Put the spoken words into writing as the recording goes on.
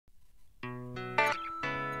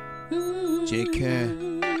J. Kerr,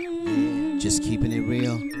 yeah, just keeping it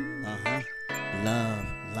real. Love,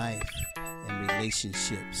 life, and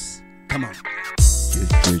relationships. Come on.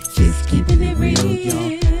 Just keeping it real,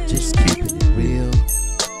 y'all. Just keeping it real.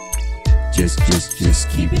 Just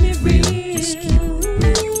keeping it real. Just keeping it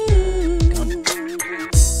real. Come on.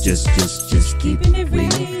 Just keeping it real.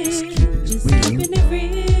 Just keeping it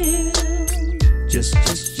real. Just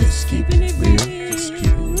keeping it real. Just keeping it real.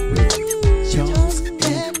 Charles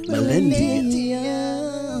and Melinda.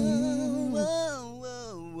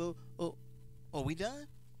 Oh, we done?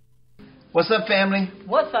 What's up, family?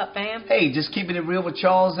 What's up, fam? Hey, just keeping it real with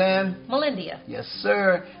Charles and Melinda. Yes,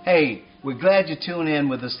 sir. Hey, we're glad you tuned in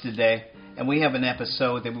with us today, and we have an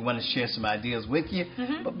episode that we want to share some ideas with you.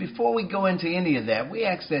 But before we go into any of that, we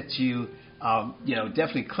ask that you,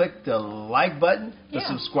 definitely click the like button, the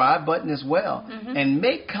subscribe button as well, and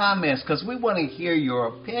make comments because we want to hear your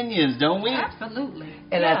opinions, don't we? Absolutely.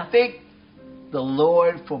 And I thank the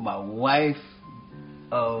Lord for my wife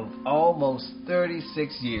of almost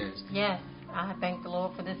 36 years. Yes, I thank the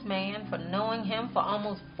Lord for this man, for knowing him for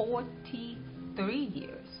almost 43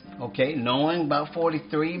 years. Okay, knowing about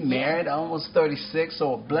 43, married almost 36,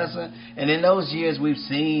 so a blessing. And in those years, we've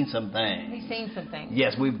seen some things. We've seen some things.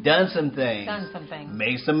 Yes, we've done some things.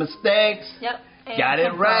 Made some mistakes. Yep. And got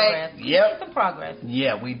it right. Progress. Yep. Some progress.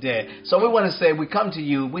 Yeah, we did. So we want to say we come to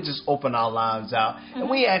you, we just open our lives out, and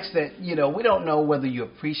we ask that, we don't know whether you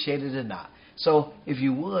appreciate it or not. So if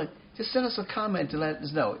you would, just send us a comment to let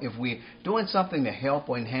us know. If we're doing something to help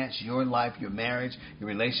or enhance your life, your marriage, your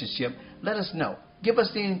relationship, let us know. Give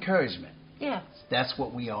us the encouragement. Yeah. That's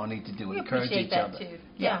what we all need to do, we encourage appreciate each that other. Too.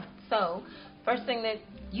 Yeah. So, first thing that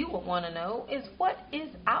you would want to know is, what is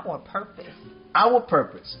our purpose? Our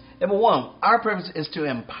purpose. Number one, our purpose is to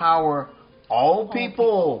empower all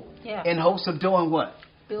people in hopes of doing what?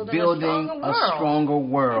 Building a stronger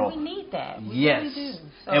world. And we need that. We yes. really do.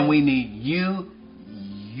 So, and we need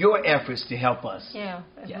your efforts to help us. Yeah.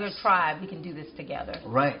 We're a tribe. We can do this together.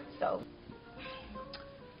 Right. So,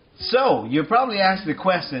 you're probably asking the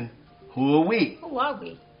question, who are we? Who are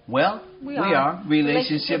we? Well, we are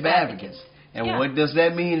relationship advocates. And what does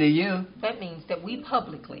that mean to you? That means that we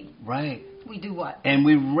publicly. Right. We do what? And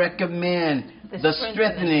we recommend the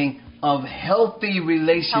strengthening of healthy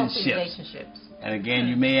relationships. And again,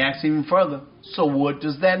 you may ask even further, so what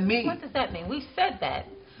does that mean? What does that mean? We've said that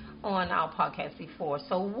on our podcast before.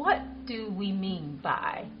 So what do we mean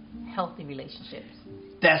by healthy relationships?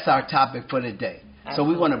 That's our topic for today. Absolutely. So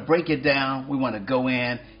we want to break it down. We want to go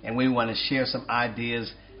in and we want to share some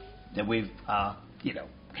ideas that we've,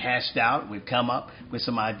 hashed out. We've come up with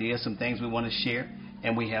some ideas, some things we want to share.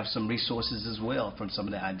 And we have some resources as well from some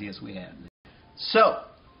of the ideas we have. So,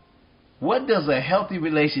 what does a healthy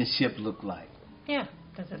relationship look like? Yeah.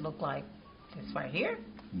 Does it look like this right here?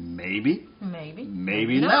 Maybe.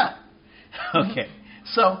 Maybe not. Okay.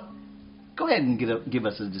 So, go ahead and give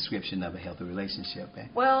us a description of a healthy relationship.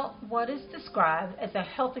 Well, what is described as a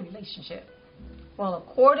healthy relationship? Well,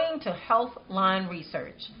 according to Healthline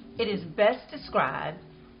research, it is best described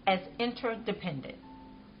as interdependent.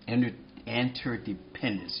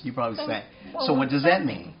 Interdependence. You probably say. So what does that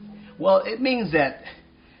mean? Well, it means that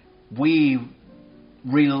we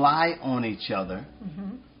rely on each other,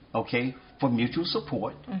 for mutual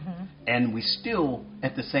support, and we still,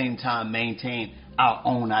 at the same time, maintain our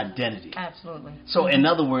own identity. Absolutely. So, in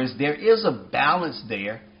other words, there is a balance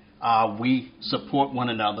there. We support one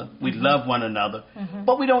another, we love one another,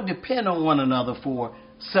 but we don't depend on one another for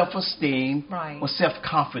self-esteem or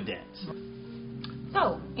self-confidence.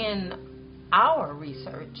 So, in our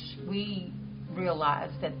research, we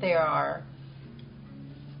realized that there are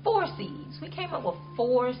 4 C's. We came up with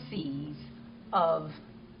 4 C's of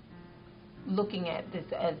looking at this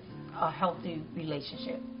as a healthy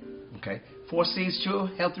relationship. Okay. 4 C's to a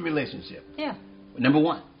healthy relationship. Yeah. Number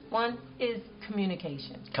 1. One is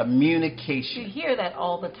communication. Communication. You hear that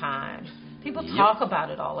all the time. People talk about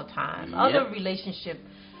it all the time. Other relationship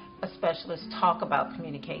specialists talk about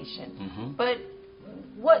communication. But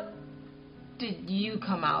what did you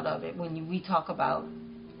come out of it when we talk about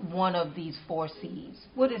one of these 4 C's?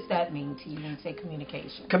 What does that mean to you when you say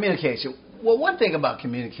communication? Communication. Well, one thing about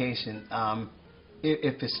communication,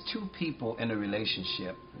 if it's 2 people in a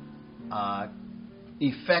relationship,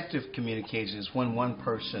 effective communication is when one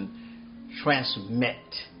person transmit,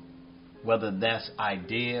 whether that's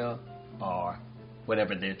idea or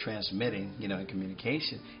whatever they're transmitting, in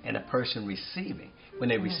communication, and a person receiving. When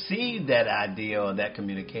they receive that idea or that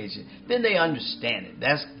communication, then they understand it.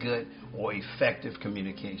 That's good or effective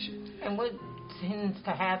communication. And what tends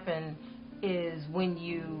to happen is when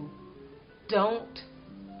you don't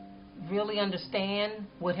really understand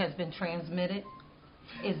what has been transmitted?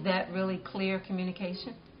 Is that really clear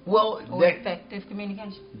communication? Well, Or effective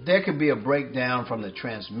communication? there could be a breakdown from the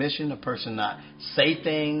transmission, a person not say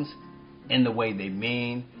things in the way they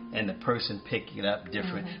mean, and the person picking it up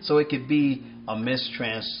different. So it could be a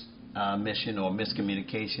mistransmission or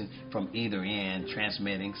miscommunication from either end,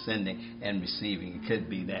 transmitting, sending, and receiving. It could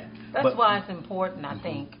be that. That's why it's important, I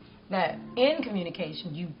think, that in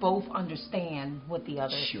communication you both understand what the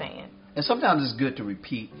other is saying. And sometimes it's good to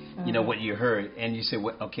repeat, you know, what you heard, and you say,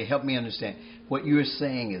 well, okay, help me understand. What you're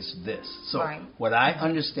saying is this. So what I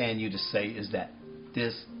understand you to say is that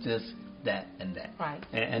this, that, and that. Right.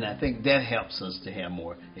 And I think that helps us to have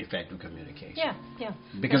more effective communication. Yeah.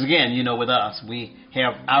 Because again, you know, with us, we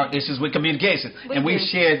have our issues with communication, and we've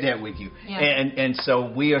shared that with you. Yeah. And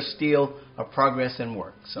so we are still a progress in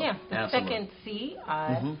work. So Yeah. The absolutely. second C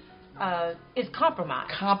is compromise.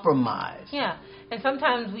 Compromise. Yeah. And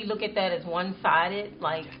sometimes we look at that as one-sided,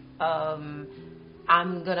 like I'm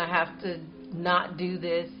going to have to not do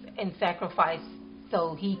this and sacrifice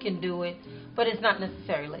so he can do it. But it's not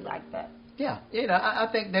necessarily like that. Yeah, you know, I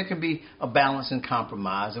think there can be a balance and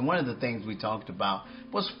compromise. And one of the things we talked about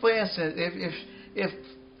was, for instance, if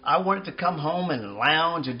I wanted to come home and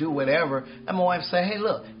lounge or do whatever, and my wife say, hey,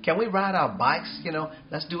 look, can we ride our bikes? You know,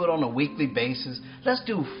 let's do it on a weekly basis. Let's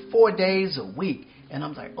do 4 days a week. And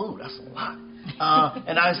I'm like, oh, that's a lot.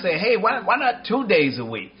 And I say, hey, why not 2 days a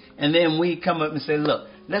week? And then we come up and say, look,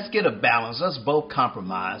 let's get a balance. Let's both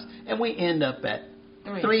compromise. And we end up at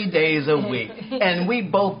 3 days a week. And we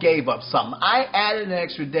both gave up something. I added an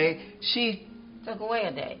extra day. She took away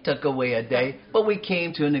a day. But we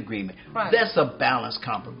came to an agreement. Right. That's a balanced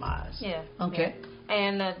compromise. Yeah. Okay. Yeah.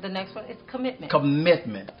 And the next one is commitment.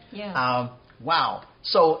 Commitment. Yeah. Wow.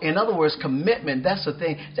 So, in other words, commitment, that's the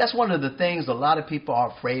thing. That's one of the things a lot of people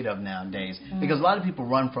are afraid of nowadays, because a lot of people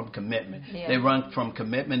run from commitment. Yeah. They run from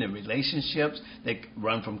commitment in relationships. They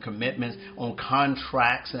run from commitments on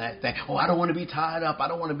contracts and that thing. Oh, I don't want to be tied up. I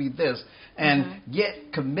don't want to be this. And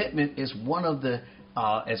yet commitment is one of the,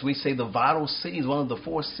 as we say, the vital C's, one of the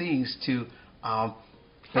 4 C's to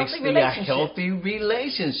basically a healthy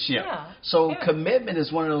relationship. Yeah. So commitment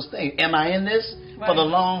is one of those things. Am I in this for the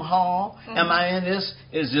long haul? Am I in this?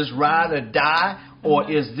 Is this ride or die? Or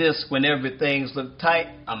is this when everything's look tight,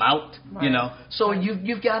 I'm out? You know. So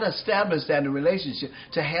you've got to establish that in a relationship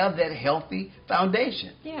to have that healthy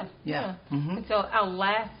foundation. Yeah. And so our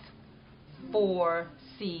last 4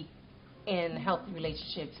 C in healthy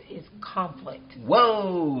relationships is conflict.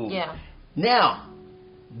 Whoa. Yeah. Now,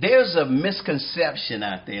 there's a misconception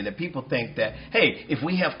out there that people think that, hey, if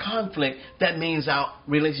we have conflict, that means our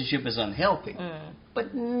relationship is unhealthy.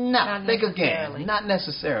 But not think again. Not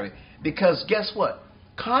necessarily. Because guess what?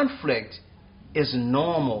 Conflict is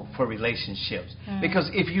normal for relationships. Because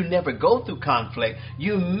if you never go through conflict,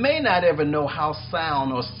 you may not ever know how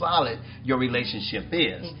sound or solid your relationship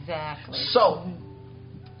is. Exactly. So,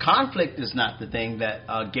 conflict is not the thing that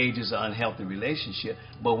gauges an unhealthy relationship.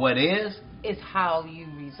 But what is? It's how you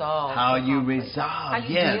resolve. How you conflict. resolve. How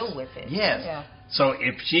you deal with it. Yes. Yeah. So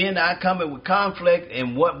if she and I come in with conflict,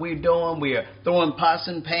 and what we're doing, we are throwing pots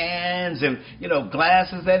and pans and, you know,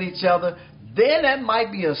 glasses at each other, then that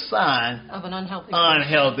might be a sign of an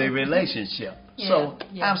unhealthy relationship. So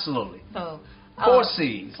absolutely. So 4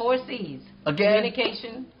 C's. 4 C's. Again,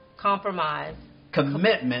 communication, compromise,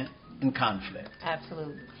 commitment, and conflict.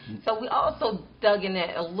 Absolutely. So we also dug in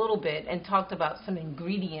that a little bit and talked about some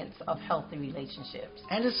ingredients of healthy relationships.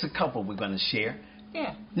 And it's a couple we're going to share.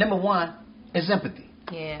 Yeah. Number 1 is empathy.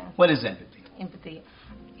 Yeah. What is empathy? Empathy.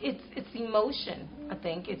 It's emotion, I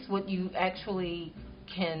think. It's what you actually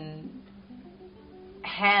can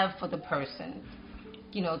have for the person.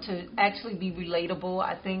 You know, to actually be relatable,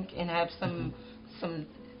 I think, and have some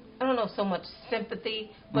I don't know so much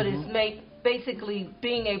sympathy, but it's basically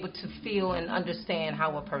being able to feel and understand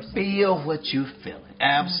how a person feel what you feeling.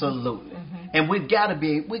 Absolutely. And we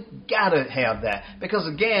gotta have that, because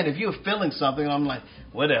again, if you're feeling something, I'm like,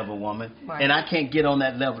 whatever, woman, and I can't get on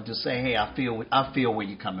that level to say, hey, I feel where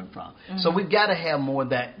you're coming from. So we've got to have more of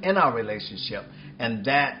that in our relationship, and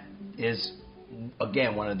that is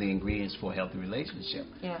again one of the ingredients for a healthy relationship.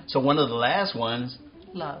 Yeah. So one of the last ones,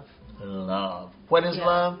 love. What is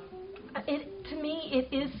love? To me,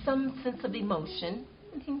 it is some sense of emotion.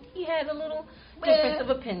 He had a little difference of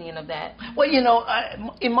opinion of that. Well, you know,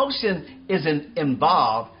 emotion isn't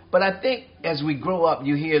involved, but I think as we grow up,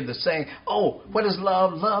 you hear the saying, oh, what is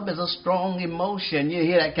love? Love is a strong emotion. You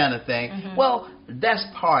hear that kind of thing. Well, that's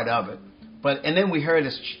part of it. And then we heard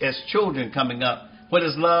as children coming up, what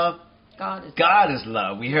is love? God is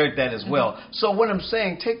love. We heard that as well. So what I'm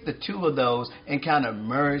saying, take the two of those and kind of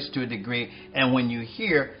merge to a degree. And when you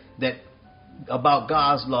hear that about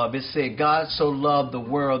God's love, it said God so loved the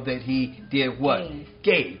world that he did what?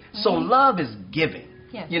 Gave. So love is giving.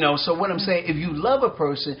 Yes. You know, so what I'm saying, if you love a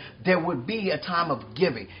person, there would be a time of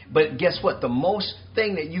giving. But guess what? The most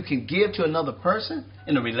thing that you can give to another person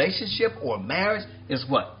in a relationship or marriage is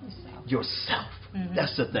what? Yourself.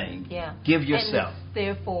 That's the thing. Yeah. Give yourself. And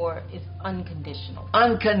therefore, it's unconditional.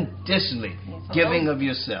 Unconditionally So giving of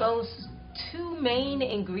yourself. Those two main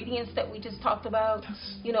ingredients that we just talked about,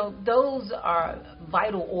 you know, those are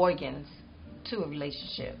vital organs to a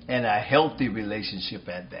relationship. And a healthy relationship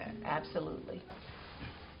at that. Absolutely.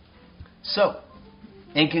 So,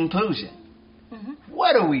 in conclusion,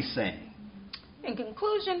 what are we saying? In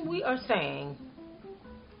conclusion, we are saying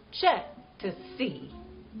check to see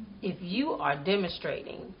if you are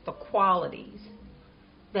demonstrating the qualities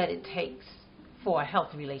that it takes for a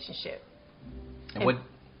healthy relationship. And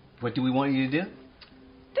what do we want you to do?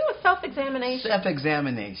 Do a self-examination.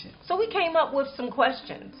 Self-examination. So we came up with some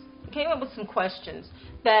questions.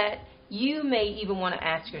 That you may even want to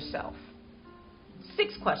ask yourself.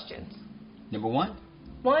 6 questions. Number 1?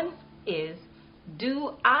 One is,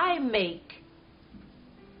 do I make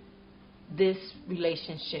this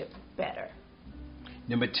relationship better?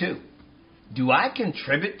 Number 2, do I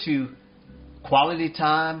contribute to quality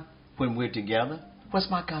time when we're together? What's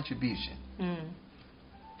my contribution?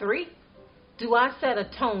 3, do I set a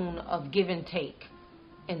tone of give and take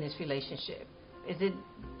in this relationship? Is it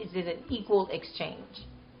an equal exchange?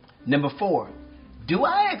 Number 4, do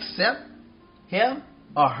I accept him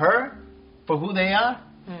or her for who they are?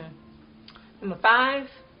 Number 5,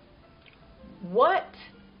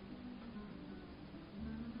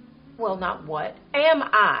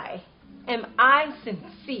 am I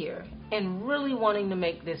sincere and really wanting to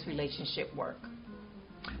make this relationship work?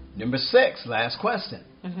 Number 6, last question.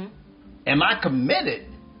 Am I committed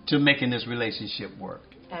to making this relationship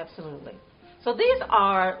work? Absolutely. So these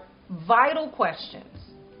are vital questions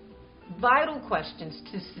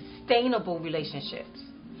to sustainable relationships.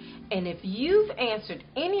 And if you've answered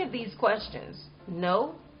any of these questions,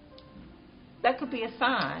 no, that could be a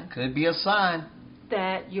sign. Could be a sign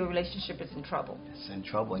that your relationship is in trouble. It's in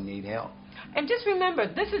trouble and need help. And just remember,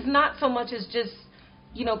 this is not so much as just,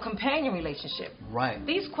 companion relationship. Right.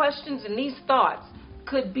 These questions and these thoughts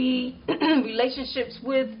could be relationships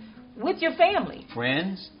with your family.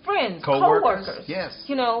 Friends. Co-workers. Yes.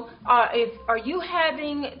 Are you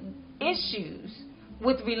having issues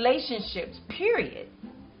with relationships, period?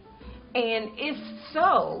 And if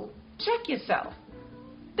so, check yourself.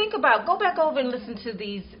 Go back over and listen to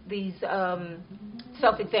these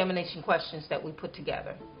self-examination questions that we put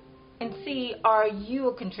together and see, are you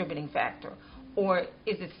a contributing factor, or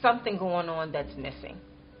is it something going on that's missing?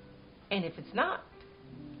 And if it's not,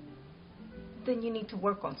 then you need to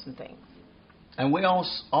work on some things. And we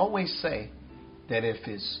always say that if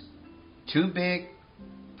it's too big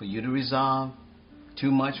for you to resolve,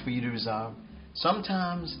 too much for you to resolve,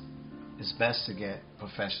 sometimes it's best to get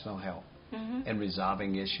professional help in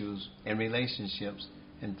resolving issues in relationships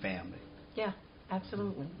and family. Yeah,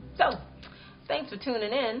 absolutely. So, thanks for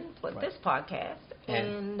tuning in for this podcast.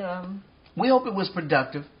 And we hope it was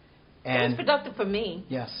productive. It was productive for me.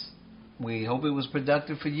 Yes. We hope it was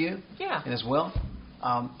productive for you. Yeah. And as well.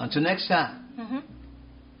 Until next time.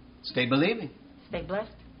 Stay believing. Stay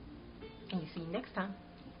blessed. And we'll see you next time.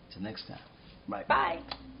 Until next time. Right. Bye.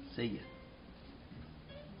 See you.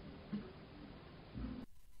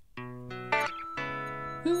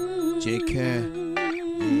 J.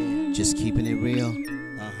 Kerr, just keeping it real.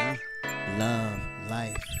 Love,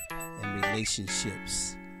 life, and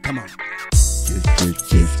relationships. Come on.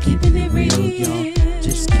 Just keeping it real, y'all.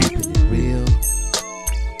 Just keeping it real.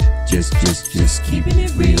 Just keeping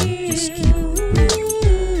it real. Just keeping it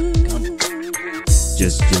real. Come on.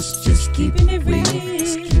 Just keeping it real.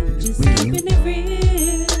 Just keeping it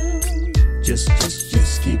real. Just keeping it real.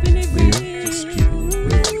 Just keeping it real.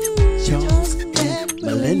 Charles and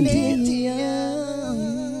Melinda.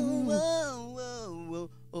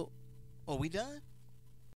 Oh, we done?